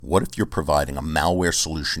What if you're providing a malware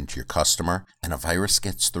solution to your customer and a virus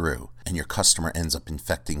gets through and your customer ends up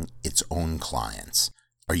infecting its own clients?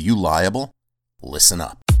 Are you liable? Listen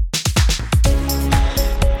up.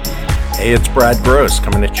 Hey, it's Brad Gross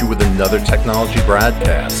coming at you with another Technology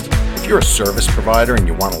Bradcast. If you're a service provider and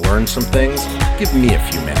you want to learn some things, give me a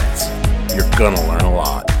few minutes. You're gonna learn a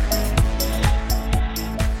lot.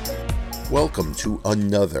 Welcome to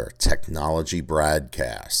another Technology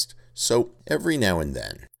Bradcast. So every now and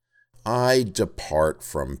then, I depart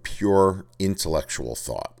from pure intellectual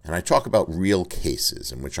thought, and I talk about real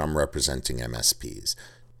cases in which I'm representing MSPs.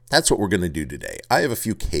 That's what we're going to do today. I have a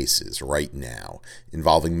few cases right now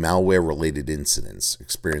involving malware-related incidents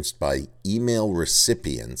experienced by email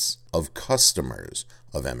recipients of customers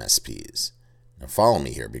of MSPs. Now follow me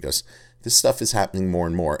here because this stuff is happening more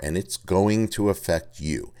and more, and it's going to affect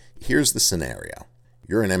you. Here's the scenario.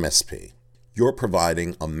 You're an MSP. You're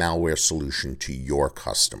providing a malware solution to your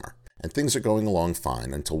customer. And things are going along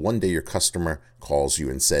fine until one day your customer calls you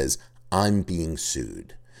and says, I'm being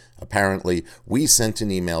sued. Apparently, we sent an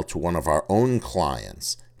email to one of our own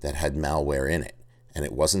clients that had malware in it, and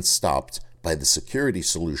it wasn't stopped by the security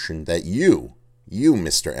solution that you,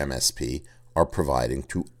 Mr. MSP, are providing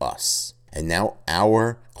to us. And now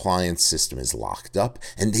our client's system is locked up,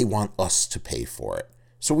 and they want us to pay for it.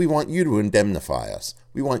 So we want you to indemnify us.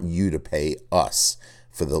 We want you to pay us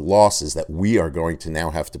for the losses that we are going to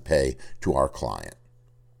now have to pay to our client.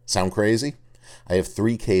 Sound crazy? I have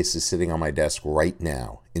 3 cases sitting on my desk right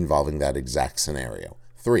now involving that exact scenario.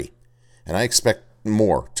 3. And I expect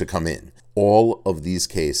more to come in. All of these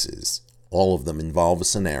cases, all of them involve a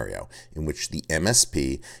scenario in which the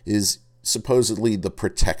MSP is supposedly the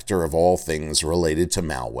protector of all things related to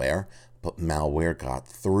malware, but malware got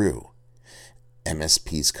through.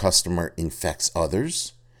 MSP's customer infects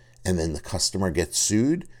others, and then the customer gets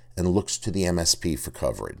sued and looks to the MSP for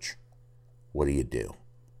coverage. What do?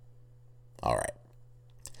 All right.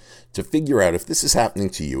 To figure out if this is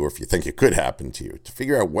happening to you or if you think it could happen to you, to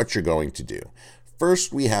figure out what you're going to do,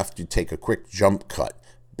 first we have to take a quick jump cut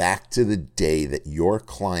back to the day that your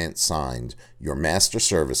client signed your master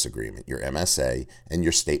service agreement, your MSA, and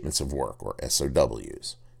your statements of work, or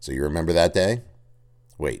SOWs. So you remember that day?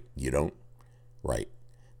 Wait, you don't? Right.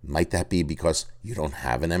 Might that be because you don't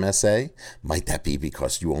have an MSA? Might that be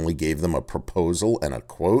because you only gave them a proposal and a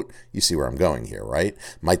quote? You see where I'm going here, right?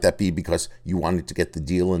 Might that be because you wanted to get the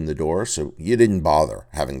deal in the door, so you didn't bother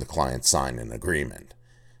having the client sign an agreement?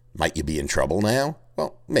 Might you be in trouble now?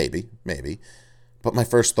 Well, maybe. But my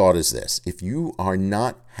first thought is this. If you are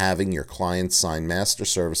not having your clients sign master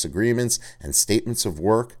service agreements and statements of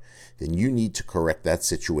work, then you need to correct that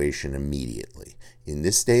situation immediately. In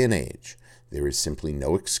this day and age, there is simply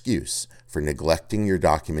no excuse for neglecting your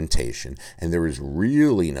documentation, and there is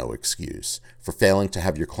really no excuse for failing to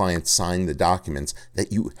have your client sign the documents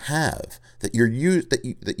that you have, that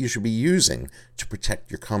you should be using to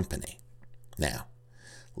protect your company. Now,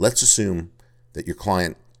 let's assume that your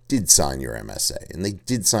client did sign your MSA, and they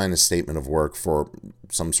did sign a statement of work for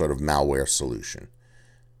some sort of malware solution.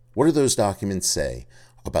 What do those documents say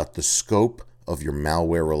about the scope of your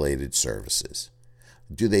malware-related services?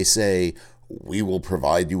 Do they say, we will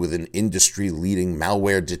provide you with an industry-leading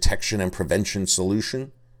malware detection and prevention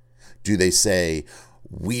solution? Do they say,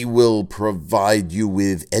 we will provide you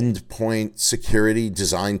with endpoint security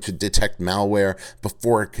designed to detect malware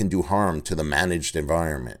before it can do harm to the managed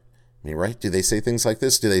environment? I mean, right? Do they say things like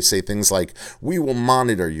this? Do they say things like, we will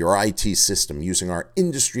monitor your IT system using our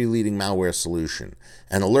industry-leading malware solution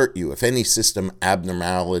and alert you if any system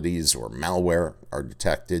abnormalities or malware are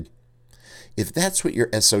detected? If that's what your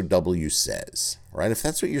SOW says, right? If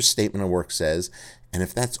that's what your statement of work says, and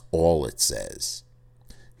if that's all it says,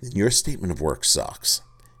 then your statement of work sucks.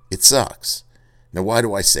 It sucks. Now, why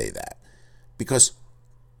do I say that? Because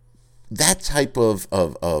that type of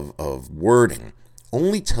wording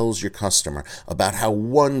only tells your customer about how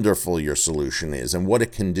wonderful your solution is and what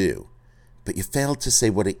it can do. But you failed to say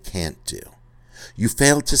what it can't do. You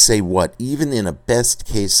failed to say what, even in a best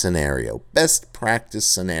case scenario, best practice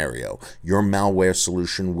scenario, your malware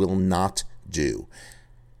solution will not do.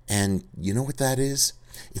 And you know what that is?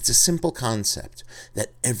 It's a simple concept that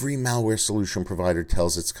every malware solution provider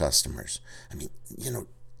tells its customers. I mean,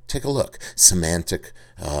 take a look. Symantec,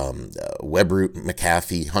 Webroot,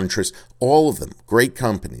 McAfee, Huntress, all of them, great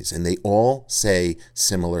companies, and they all say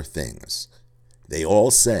similar things. They all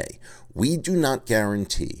say, we do not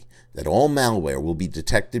guarantee that all malware will be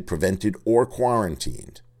detected, prevented, or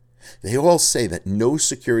quarantined. They all say that no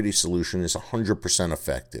security solution is 100%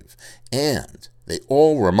 effective. And they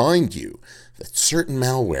all remind you that certain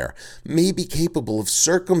malware may be capable of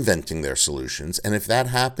circumventing their solutions, and if that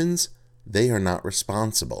happens, they are not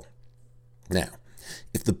responsible. Now,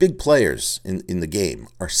 if the big players in the game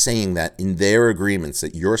are saying that in their agreements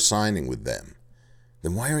that you're signing with them,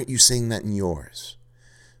 then why aren't you saying that in yours?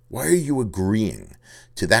 Why are you agreeing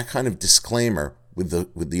to that kind of disclaimer with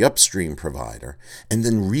the upstream provider and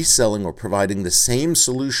then reselling or providing the same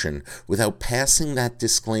solution without passing that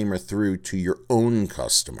disclaimer through to your own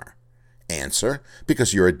customer? Answer: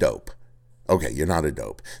 because you're a dope. Okay, you're not a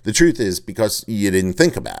dope. The truth is because you didn't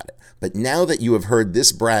think about it. But now that you have heard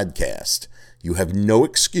this broadcast, you have no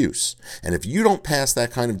excuse. And if you don't pass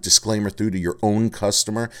that kind of disclaimer through to your own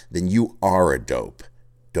customer, then you are a dope.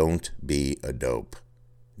 Don't be a dope.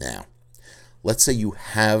 Now, let's say you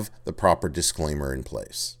have the proper disclaimer in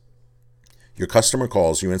place. Your customer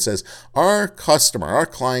calls you and says, our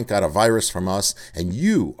client got a virus from us, and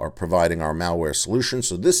you are providing our malware solution,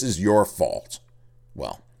 so this is your fault.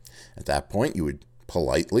 Well, at that point, you would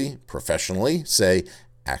politely, professionally say,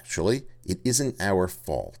 actually, it isn't our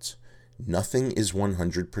fault. Nothing is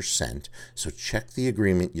 100%, so check the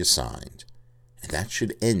agreement you signed. And that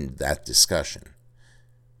should end that discussion.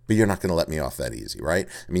 But you're not going to let me off that easy, right?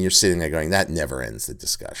 I mean, you're sitting there going, that never ends the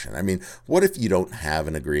discussion. I mean, what if you don't have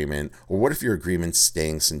an agreement? Or what if your agreement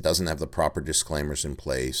stinks and doesn't have the proper disclaimers in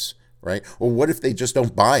place, right? Or what if they just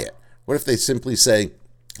don't buy it? What if they simply say,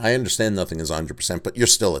 I understand nothing is 100%, but you're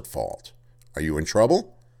still at fault. Are you in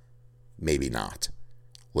trouble? Maybe not.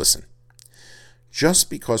 Listen, just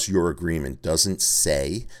because your agreement doesn't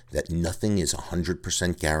say that nothing is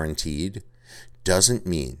 100% guaranteed doesn't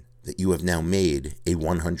mean that you have now made a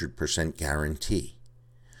 100% guarantee.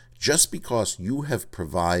 Just because you have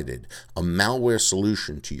provided a malware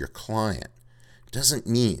solution to your client doesn't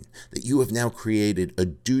mean that you have now created a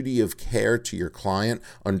duty of care to your client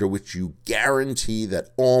under which you guarantee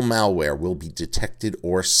that all malware will be detected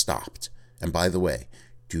or stopped. And by the way,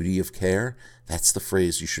 duty of care, that's the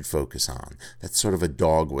phrase you should focus on. That's sort of a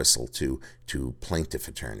dog whistle to plaintiff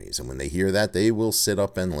attorneys. And when they hear that, they will sit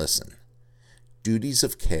up and listen. Duties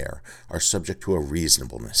of care are subject to a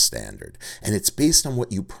reasonableness standard, and it's based on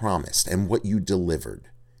what you promised and what you delivered.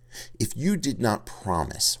 If you did not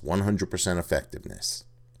promise 100% effectiveness,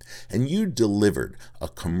 and you delivered a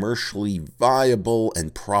commercially viable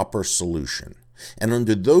and proper solution, and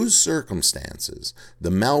under those circumstances, the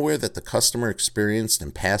malware that the customer experienced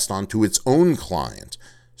and passed on to its own client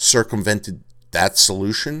circumvented that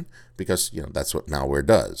solution, because that's what malware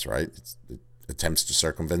does, right? It attempts to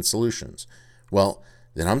circumvent solutions. Well,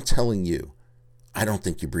 then I'm telling you, I don't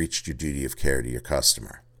think you breached your duty of care to your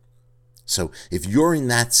customer. So if you're in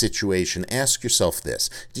that situation, ask yourself this.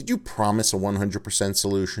 Did you promise a 100%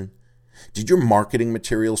 solution? Did your marketing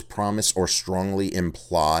materials promise or strongly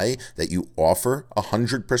imply that you offer a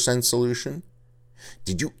 100% solution?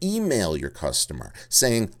 Did you email your customer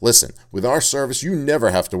saying, listen, with our service, you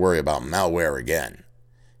never have to worry about malware again?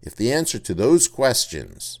 If the answer to those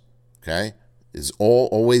questions, is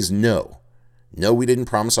always no, no, we didn't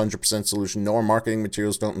promise 100% solution. No, our marketing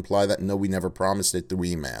materials don't imply that. No, we never promised it through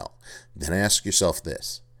email. Then ask yourself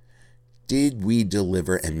this. Did we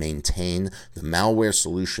deliver and maintain the malware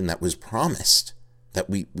solution that was promised, that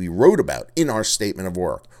we wrote about in our statement of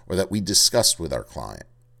work, or that we discussed with our client?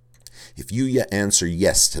 If you answer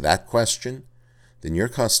yes to that question, then your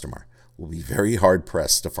customer will be very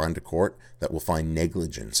hard-pressed to find a court that will find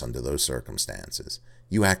negligence under those circumstances.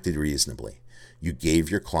 You acted reasonably. You gave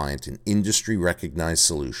your client an industry-recognized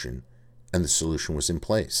solution, and the solution was in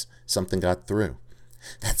place. Something got through.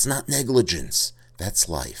 That's not negligence. That's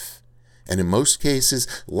life. And in most cases,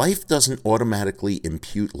 life doesn't automatically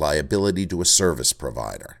impute liability to a service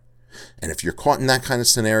provider. And if you're caught in that kind of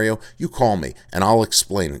scenario, you call me, and I'll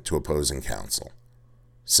explain it to opposing counsel.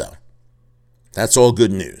 So, that's all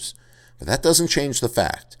good news. But that doesn't change the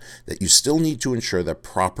fact that you still need to ensure that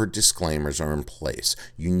proper disclaimers are in place.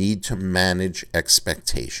 You need to manage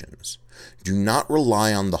expectations. Do not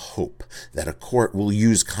rely on the hope that a court will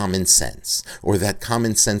use common sense or that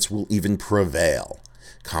common sense will even prevail.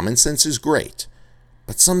 Common sense is great,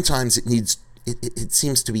 but sometimes it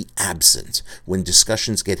seems to be absent when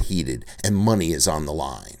discussions get heated and money is on the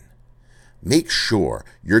line. Make sure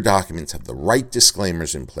your documents have the right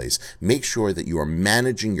disclaimers in place. Make sure that you are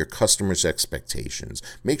managing your customers' expectations.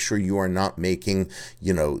 Make sure you are not making,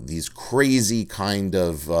 these crazy kind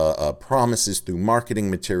of promises through marketing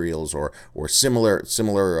materials or similar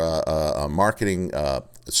marketing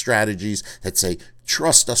strategies that say,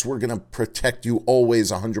 trust us, we're going to protect you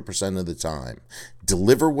always 100% of the time.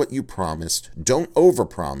 Deliver what you promised. Don't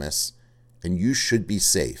overpromise, and you should be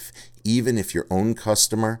safe, even if your own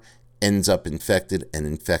customer ends up infected and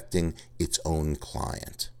infecting its own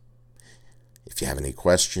client. If you have any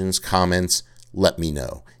questions, comments, let me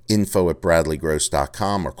know.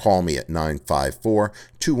 info@bradleygross.com or call me at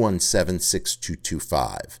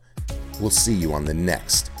 954-217-6225. We'll see you on the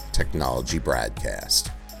next Technology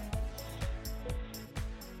Bradcast.